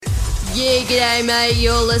Yeah, g'day mate,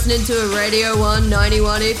 you're listening to a Radio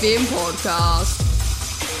 191 FM podcast.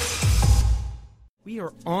 We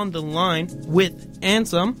are on the line with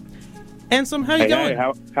Ansem. Ansem, how you going?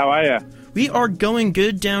 Hey, how are you? We are going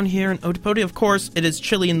good down here in Otipoti. Of course, it is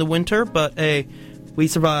chilly in the winter, but hey, we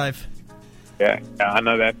survive. Yeah, I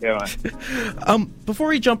know that feeling. Before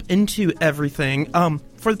we jump into everything,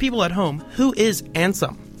 for the people at home, who is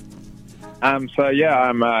Ansem? I'm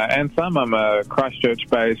Ansem. I'm a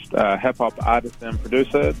Christchurch-based hip-hop artist and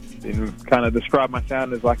producer. You kind of describe my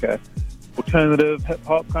sound as like a alternative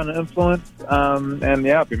hip-hop kind of influence. And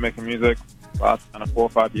yeah, I've been making music the last kind of 4 or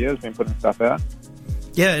 5 years, been putting stuff out.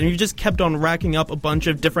 Yeah, and you just kept on racking up a bunch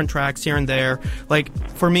of different tracks here and there. Like,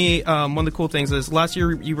 for me, one of the cool things is last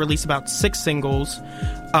year you released about 6 singles.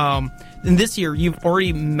 And this year you've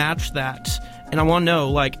already matched that. And I want to know,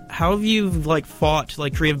 like, how have you, like, fought,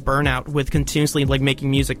 like, creative burnout with continuously, like, making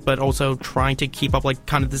music, but also trying to keep up, like,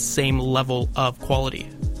 kind of the same level of quality?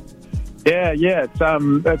 Yeah,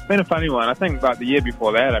 it's been a funny one. I think, like, the year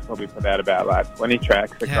before that, I probably put out about, like, 20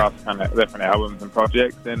 tracks across kind of different albums and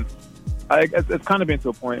projects. And it's kind of been to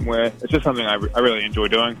a point where it's just something I really enjoy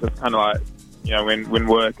doing. So it's kind of like, you know, when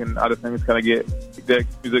work and other things kind of get hectic,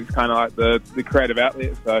 music's kind of like the creative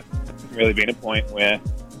outlet. So it's really been a point where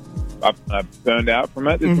I've burned out from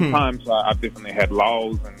it. There's some times I've definitely had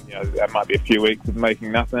lulls, and you know, that might be a few weeks of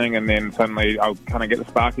making nothing, and then suddenly I'll kind of get the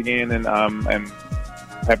spark again and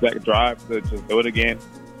have that drive to just do it again.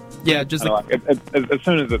 Yeah, just like as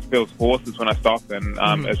soon as it feels forced is when I stop, and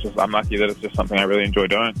it's just I'm lucky that it's just something I really enjoy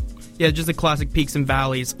doing. Yeah, just the classic peaks and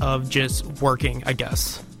valleys of just working, I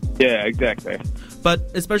guess. Yeah, exactly. But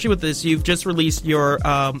especially with this, you've just released your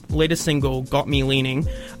latest single, Got Me Leaning.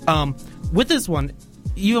 With this one,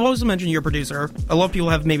 you also mentioned you're a producer. A lot of people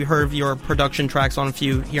have maybe heard of your production tracks on a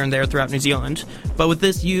few here and there throughout New Zealand. But with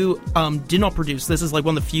this, you did not produce. This is like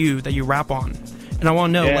one of the few that you rap on. And I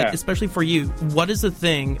want to know, like, especially for you, what is the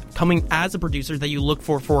thing coming as a producer that you look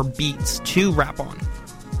for beats to rap on?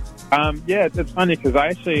 It's funny because I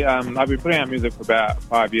actually, I've been putting out music for about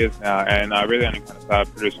 5 years now, and I really only kind of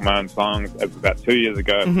started producing my own songs about 2 years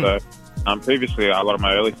ago. So previously, a lot of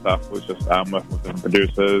my early stuff was just working with different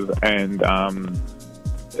producers and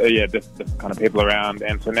different kind of people around.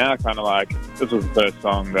 And so now, kind of like, this was the first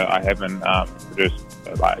song that I haven't produced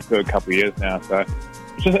for like a good couple of years now. So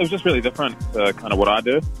it was just really different to kind of what I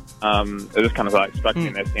do. It just kind of like struck me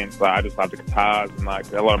in that sense. Like, I just love the guitars, and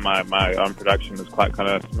like a lot of my own production is quite kind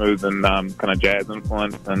of smooth and kind of jazz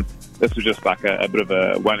influenced. And this was just like a bit of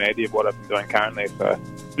a 180 of what I've been doing currently. So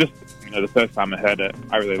just, you know, the first time I heard it,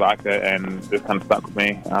 I really liked it, and it just kind of stuck with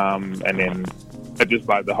me. And then it just,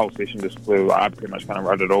 like, the whole session just flew. I pretty much kind of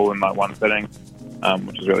wrote it all in like one sitting,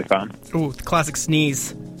 which was really fun. Ooh, the classic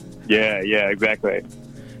sneeze. Yeah, exactly.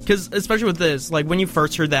 Because especially with this, like, when you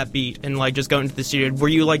first heard that beat and, like, just go into the studio, were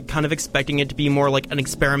you, like, kind of expecting it to be more like an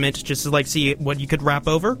experiment just to, like, see what you could rap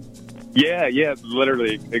over? Yeah,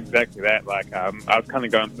 literally exactly that. Like, I was kind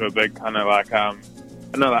of going through a big kind of, like,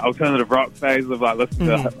 like alternative rock phase of, like, listening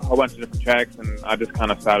to a whole bunch of different tracks, and I just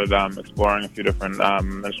kind of started exploring a few different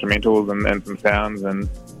instrumentals and some sounds, and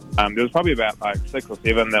there was probably about, like, 6 or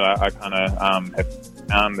 7 that I kind of had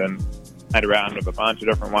found and made around with a bunch of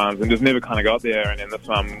different ones, and just never kind of got there. And then this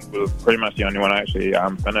one was pretty much the only one I actually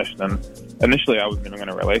finished. And initially I wasn't even going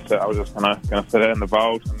to release it. I was just kind of going to sit it in the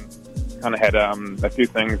vault, and kind of had a few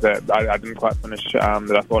things that I didn't quite finish that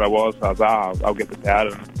I thought I was. So I was like, I'll get this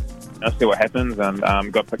out and see what happens.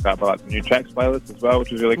 And got picked up by, like, the new tracks playlist as well,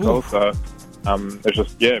 which was really cool. So it's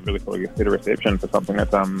just, really cool to get a reception for something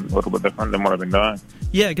that's a little bit different than what I've been doing.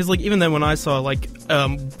 Yeah, because, like, even then when I saw, like,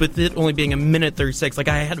 with it only being a minute 36, like,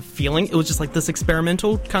 I had a feeling it was just, like, this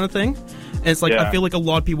experimental kind of thing. And it's, like, I feel like a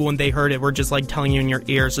lot of people, when they heard it, were just, like, telling you in your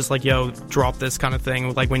ears, just, like, yo, drop this kind of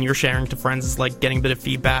thing. Like, when you're sharing to friends, it's, like, getting a bit of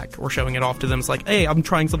feedback or showing it off to them. It's like, hey, I'm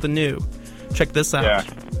trying something new. Check this out.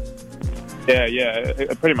 Yeah,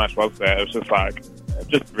 it pretty much was that. It was just, like,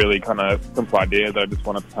 just really kind of simple idea that I just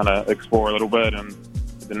wanted to kind of explore a little bit, and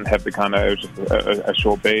didn't have the kind of, it was just a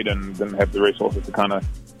short beat and didn't have the resources to kind of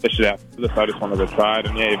fish it out. So I just wanted to try it,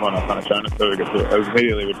 and everyone I've kind of shown it to, it was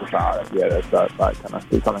immediately with just let's like kind of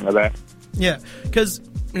do something like that. Yeah, because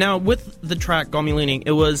now with the track Got Me Leaning,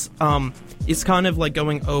 it was it's kind of like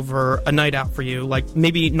going over a night out for you, like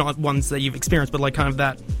maybe not ones that you've experienced, but like kind of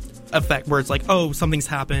that effect where it's like, oh, something's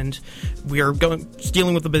happened, we are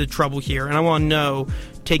dealing with a bit of trouble here. And I want to know,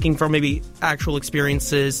 taking from maybe actual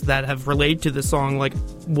experiences that have related to the song, like,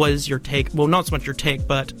 what is your take, well, not so much your take,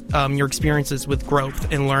 but your experiences with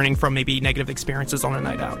growth and learning from maybe negative experiences on a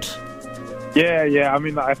night out? Yeah. I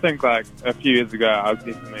mean, I think like a few years ago, I was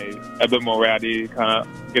definitely a bit more rowdy, kind of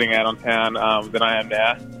getting out on town than I am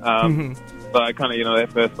now. So I kind of,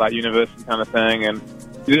 that first like university kind of thing, and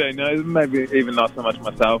maybe even not so much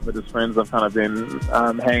myself, but just friends I've kind of been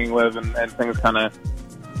hanging with, and things kind of,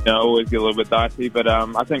 always get a little bit dicey. But I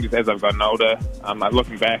think just as I've gotten older, like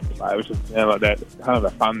looking back, like, it was just like that kind of a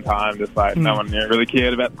fun time, just like no one really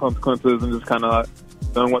cared about the consequences, and just kind of like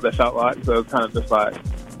doing what they felt like. So it's kind of just like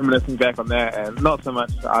reminiscing back on that, and not so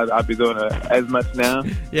much I'd be doing it as much now.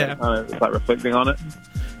 Yeah, kind of just like reflecting on it.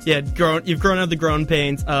 Yeah, you've grown out of the growing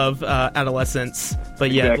pains of adolescence, but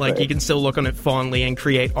yeah, Exactly. like you can still look on it fondly and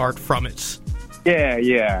create art from it.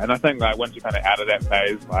 Yeah, and I think like once you're kind of out of that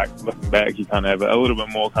phase, like looking back, you kind of have a little bit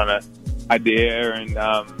more kind of idea, and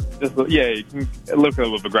you can look at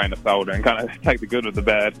it with a grain of salt and kind of take the good with the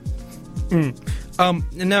bad.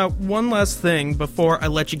 Now, one last thing before I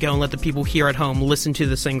let you go and let the people here at home listen to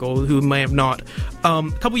the single who may have not. A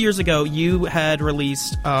couple years ago, you had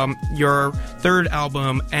released your third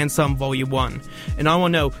album, And Some Volume 1. And I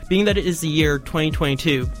want to know, being that it is the year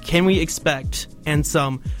 2022, can we expect And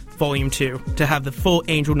Some Volume 2 to have the full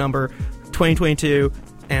angel number 2022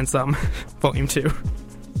 And Some Volume 2?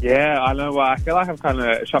 Yeah, I know. I feel like I've kind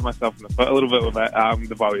of shot myself in the foot a little bit with that,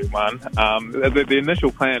 the Volume 1. The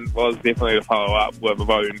initial plan was definitely to follow up with a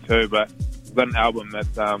Volume 2, but I've got an album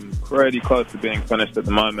that's pretty close to being finished at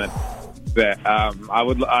the moment. That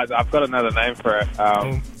I've got another name for it,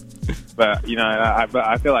 but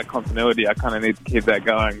I feel like continuity. I kind of need to keep that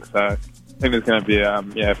going. So I think there's going to be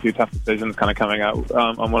a few tough decisions kind of coming up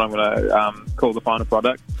on what I'm going to call the final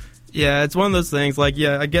product. Yeah, it's one of those things, like,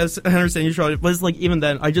 yeah, I guess I understand you shot it, but it's like, even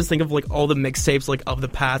then, I just think of, like, all the mixtapes, like, of the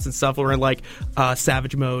past and stuff, where in, like,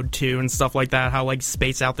 Savage Mode 2 and stuff like that, how, like,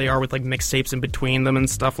 spaced out they are with, like, mixtapes in between them and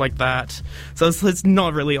stuff like that. So it's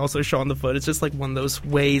not really also shot in the foot, it's just, like, one of those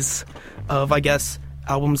ways of, I guess,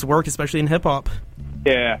 albums work, especially in hip-hop.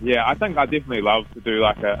 Yeah, I think I definitely love to do,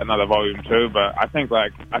 like, another Volume 2, but I feel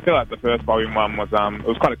like the first Volume 1 was, it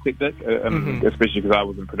was quite eclectic, especially because I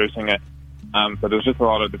wasn't producing it. So there's just a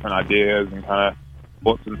lot of different ideas and kind of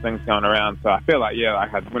thoughts and things going around. So I feel like,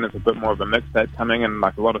 when it's a bit more of a mixtape coming in,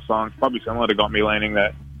 like a lot of songs, probably similar to Got Me Leaning,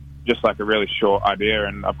 that just like a really short idea.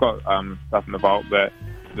 And I've got stuff in the vault that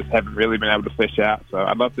just haven't really been able to flesh out. So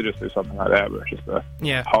I'd love to just do something like that, where it's just a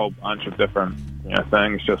whole bunch of different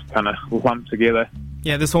things just kind of lumped together.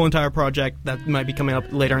 Yeah, this whole entire project that might be coming up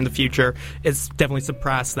later in the future is definitely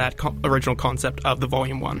surpassed that original concept of the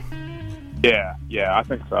Volume 1. Yeah, I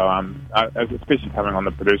think so. Especially coming on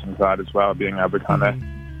the producing side as well, being able to kind of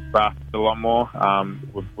craft a lot more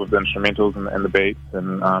with the instrumentals and the beats,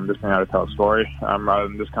 and just being able to tell a story rather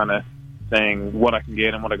than just kind of saying what I can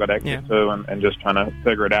get and what I got access to, and just trying to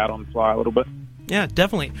figure it out on the fly a little bit. Yeah,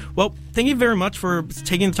 definitely. Well, thank you very much for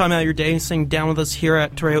taking the time out of your day and sitting down with us here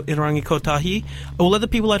at Te Reo Irarangi Kotahi. I will let the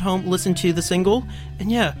people at home listen to the single,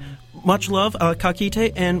 and much love, ka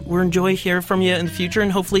kite, and we'll enjoy hearing from you in the future,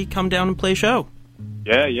 and hopefully come down and play a show.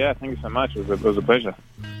 Yeah, thank you so much. It was a pleasure.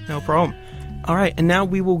 No problem. All right, and now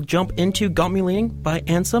we will jump into Got Me Leaning by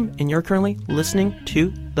And Some, and you're currently listening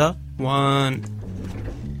to The One.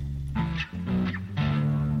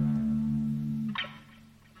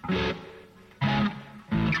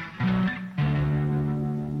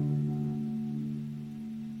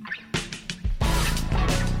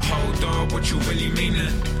 What you really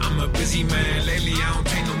meanin'? I'm a busy man, lately I don't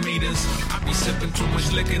take no meters. I be sippin' too much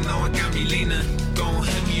liquor, now it got me leanin'. Gon'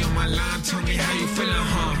 hit me on my line, tell me how you feelin',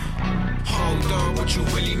 Hold on, what you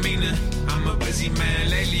really meanin'? I'm a busy man,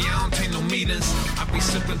 lately I don't take no meters. I be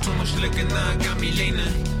sippin' too much liquor, now it got me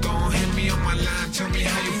leanin'. Gon' hit me on my line, tell me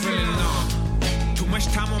how you feelin', Too much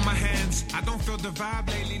time on my hands, I don't feel the vibe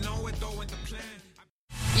lately, no it don't the plan.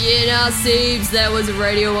 Yeah, Steves, that was a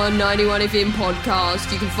Radio 191 FM podcast.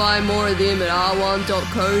 You can find more of them at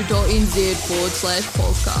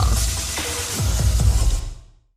r1.co.nz/podcast.